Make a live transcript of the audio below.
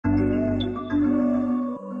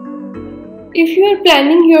If you are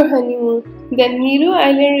planning your honeymoon, then Meeru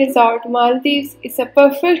Island Resort Maldives is a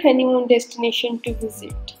perfect honeymoon destination to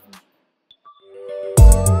visit.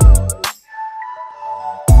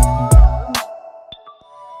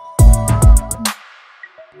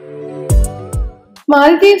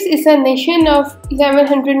 Maldives is a nation of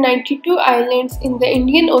 1192 islands in the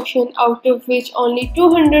Indian Ocean, out of which only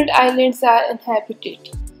 200 islands are inhabited.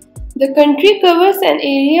 The country covers an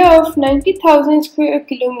area of 90,000 square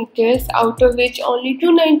kilometers, out of which only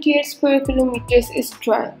 298 square kilometers is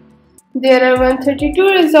dry. There are 132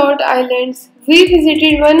 resort islands. We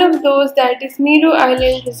visited one of those, that is Meeru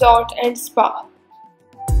Island Resort and Spa.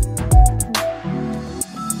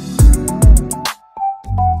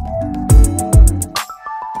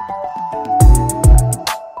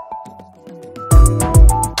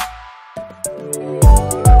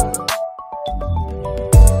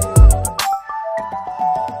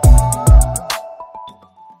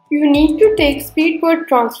 You need to take speedboat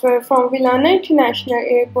transfer from Villana International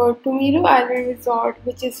Airport to Meeru Island Resort,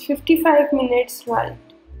 which is 55 minutes ride.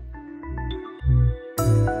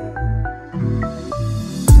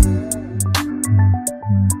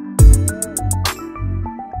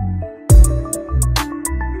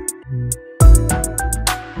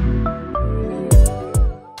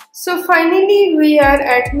 So finally we are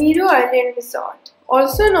at Meeru Island Resort,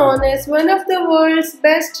 also known as one of the world's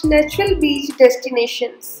best natural beach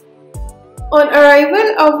destinations. On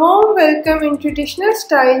arrival, a warm welcome in traditional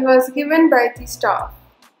style was given by the staff.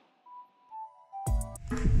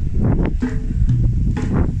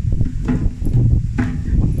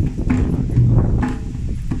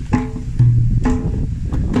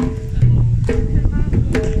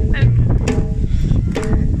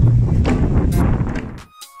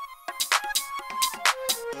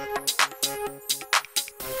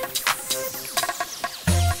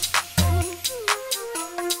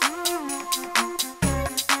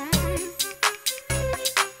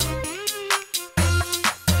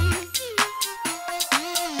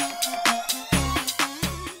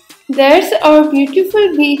 There's our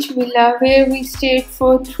beautiful beach villa where we stayed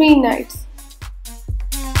for 3 nights.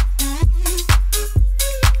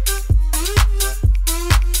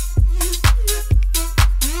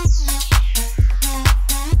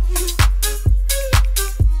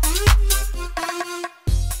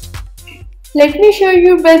 Let me show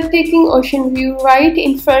you a breathtaking ocean view right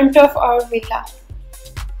in front of our villa.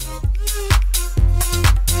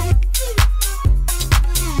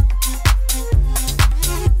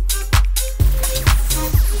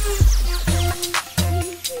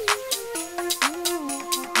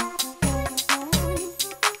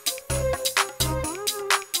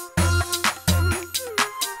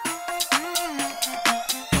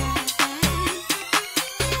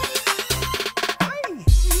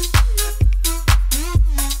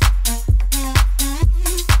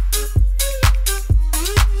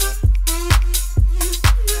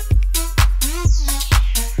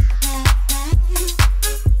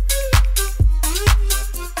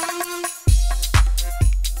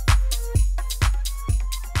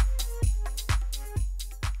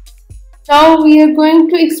 Now we are going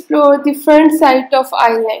to explore the front side of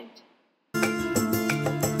island.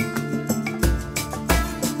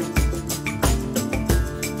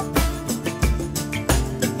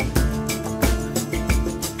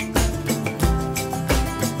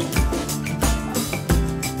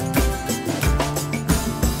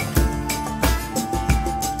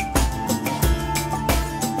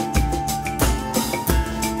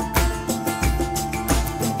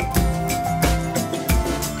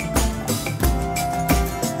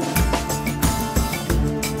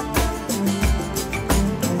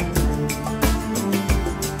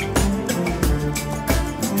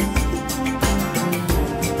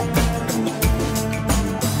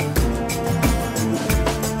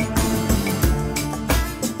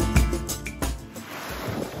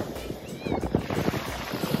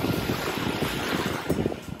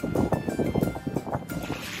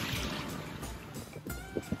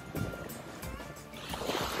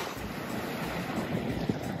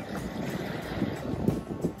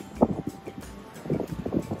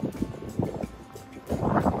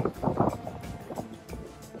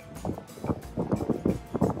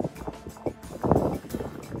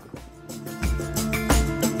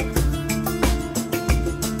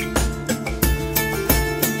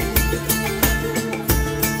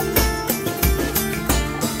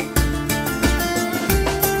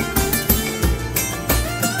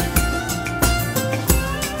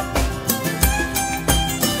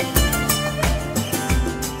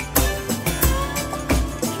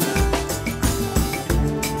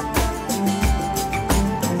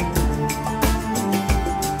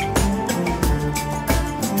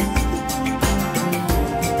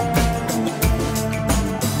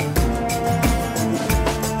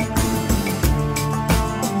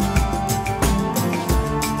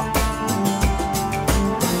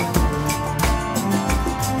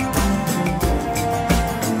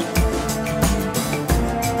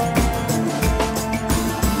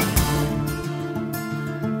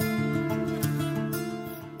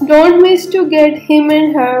 is to get him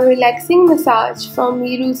and her relaxing massage from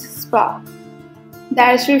Meeru's spa.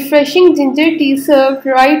 That's refreshing ginger tea served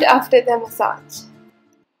right after the massage.